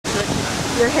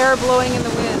your hair blowing in the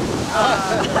wind.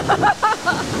 Okay.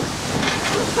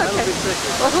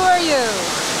 Well, who are you?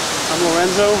 I'm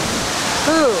Lorenzo.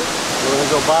 Who?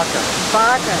 Lorenzo Baca.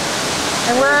 Baca.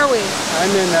 And where are we?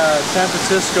 I'm in San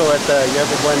Francisco at the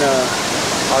Yosemite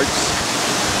Arts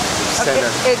Center.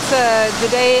 Okay. It's the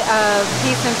day of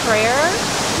peace and prayer?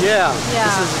 Yeah.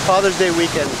 This is Father's Day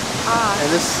weekend. And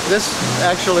this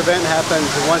actual event happens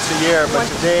once a year, but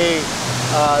today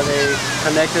they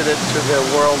connected it to the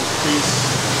World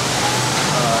Peace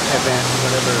event,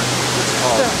 whatever it's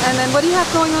called. So, and then what do you have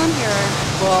going on here?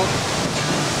 Well,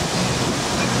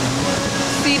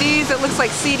 CDs, it looks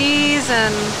like CDs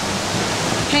and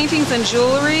paintings and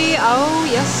jewelry. Oh,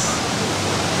 yes.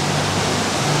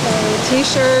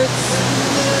 T-shirts.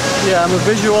 Yeah, I'm a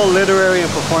visual, literary,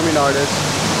 and performing artist,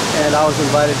 and I was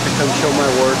invited to come show my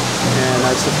work, and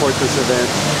I support this event,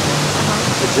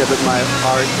 exhibit my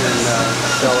art, and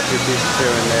sell a few pieces here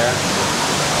and there.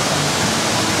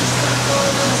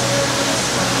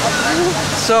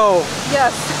 So,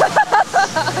 yes.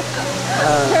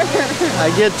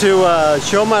 I get to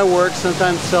show my work,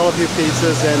 sometimes sell a few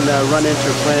pieces, and run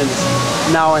into friends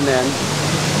now and then.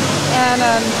 And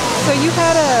so you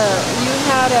had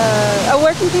a,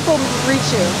 where can people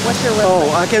reach you? What's your website?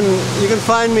 Oh, you can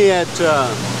find me at,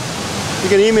 you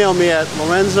can email me at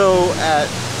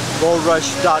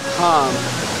lorenzo@goldrush.com,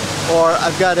 or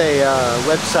I've got a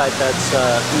website that's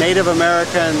Native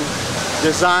American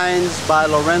Designs by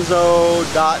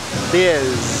Lorenzo.biz.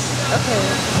 Okay.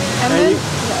 And then,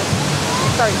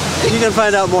 sorry. You can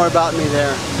find out more about me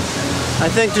there. I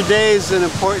think today is an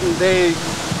important day.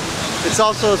 It's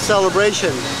also a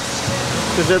celebration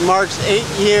because it marks 8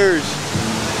 years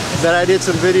that I did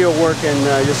some video work in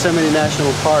Yosemite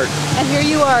National Park. And here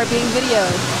you are being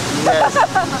videoed. Yes.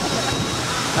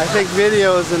 I think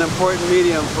video is an important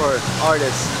medium for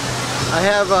artists. I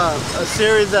have a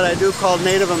series that I do called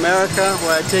Native America,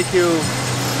 where I take you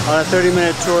on a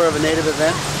 30-minute tour of a native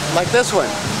event, like this one.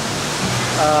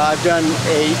 I've done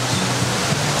 8.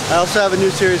 I also have a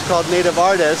new series called Native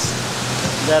Artists,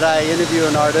 that I interview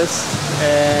an artist,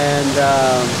 and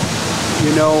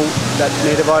you know that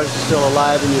native artists are still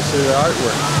alive and you see their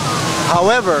artwork.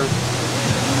 However,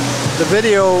 the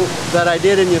video that I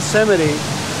did in Yosemite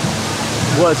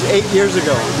was 8 years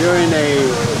ago during a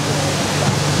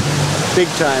big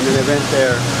time an event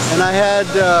there, and I had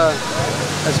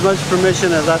as much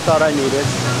permission as I thought I needed.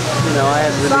 You know, I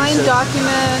had releases. Signed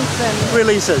documents and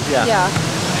releases, yeah. Yeah.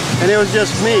 And it was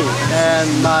just me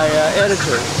and my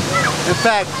editor. In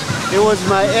fact, it was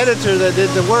my editor that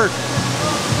did the work.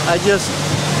 I just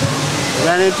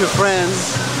ran into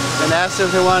friends and asked if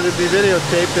they wanted to be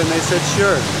videotaped, and they said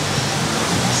sure.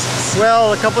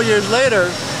 Well, a couple years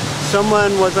later,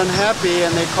 someone was unhappy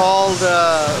and they called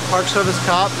a Park Service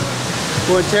cop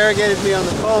who interrogated me on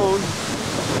the phone.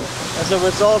 As a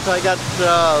result, I got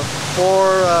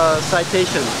 4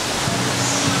 citations.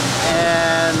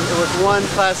 And it was 1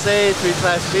 Class A, 3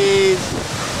 Class Bs.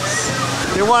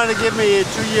 They wanted to give me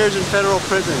 2 years in federal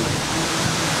prison.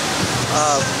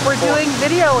 We're doing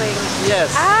videoing.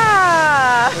 Yes.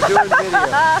 Ah! We're doing video.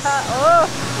 Oh.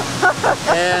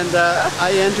 And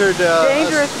I entered...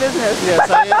 dangerous business. Yes,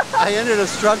 I entered a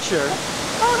structure,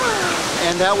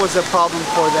 and that was a problem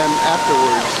for them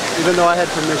afterwards, even though I had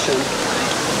permission.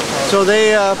 So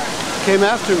they came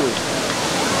after me.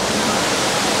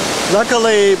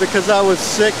 Luckily, because I was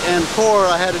sick and poor,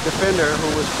 I had a defender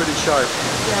who was pretty sharp.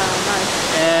 Yeah, nice.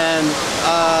 And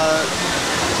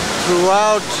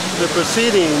throughout the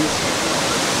proceedings,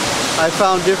 I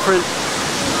found different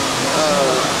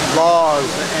laws,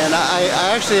 and I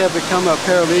actually have become a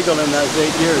paralegal in those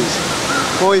 8 years.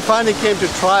 When we finally came to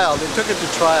trial, they took it to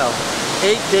trial,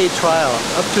 8-day trial.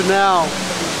 Up to now,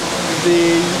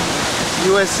 the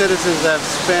U.S. citizens have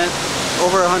spent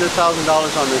over $100,000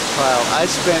 on this trial. I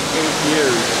spent 8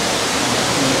 years,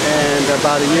 and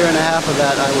about a year and a half of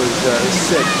that I was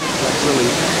sick, like really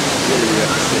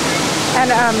sick. And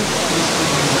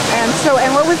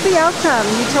what was the outcome?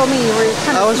 You told me you were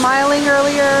kind of smiling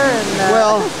earlier. And,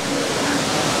 well,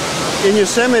 in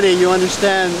Yosemite, you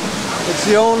understand, it's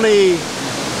the only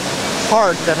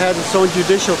park that has its own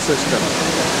judicial system,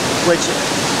 which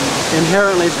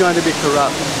inherently is going to be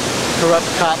corrupt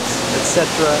cops, etc.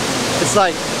 It's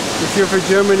like, if you're for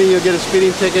Germany, you'll get a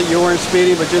speeding ticket, you weren't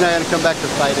speeding, but you're not going to come back to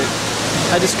fight it.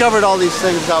 I discovered all these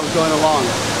things as I was going along.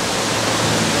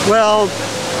 Well,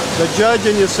 the judge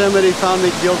in Yosemite found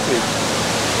me guilty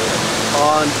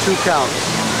on 2 counts.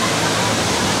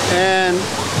 And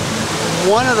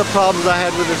one of the problems I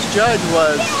had with this judge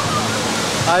was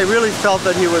I really felt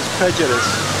that he was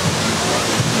prejudiced.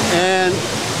 And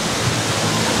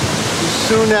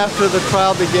soon after the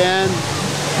trial began,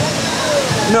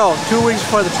 No, 2 weeks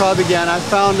before the trial began, I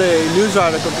found a news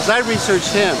article because I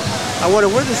researched him. I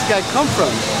wondered where this guy come from.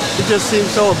 He just seemed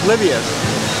so oblivious.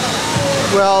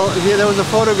 Well, there was a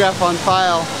photograph on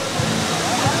file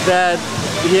that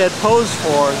he had posed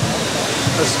for,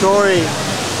 a story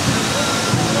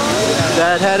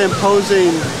that had him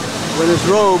posing with his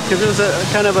robe, because it was a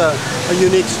kind of a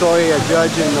unique story, a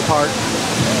judge in the park.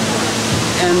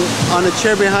 And on a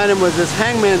chair behind him was this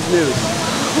hangman's noose.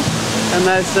 And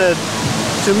I said,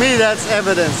 to me that's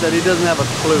evidence that he doesn't have a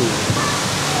clue.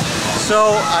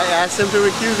 So I asked him to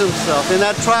recuse himself. In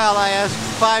that trial I asked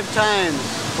 5 times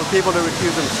for people to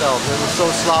recuse themselves. It was so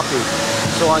sloppy,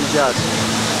 so unjust.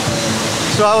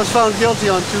 So I was found guilty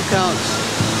on 2 counts.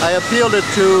 I appealed it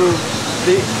to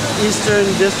the Eastern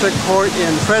District Court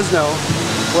in Fresno,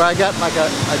 where I got like a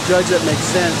judge that makes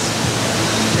sense.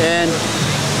 And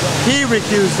he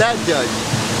recused that judge.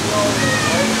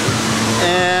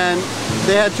 And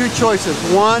they had 2 choices.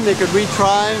 One, they could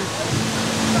retry,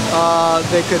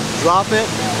 they could drop it,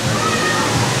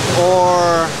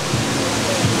 or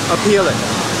appeal it.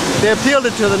 They appealed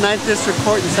it to the 9th District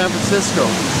Court in San Francisco.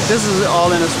 This is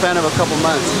all in a span of a couple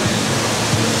months.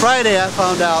 Friday I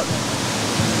found out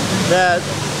that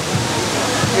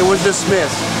it was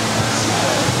dismissed.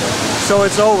 So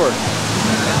it's over.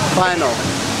 Final.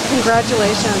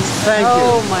 Congratulations. Thank you.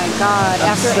 Oh my God.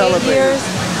 I'm After celebrating. 8 years,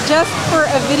 just for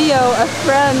a video of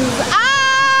friends.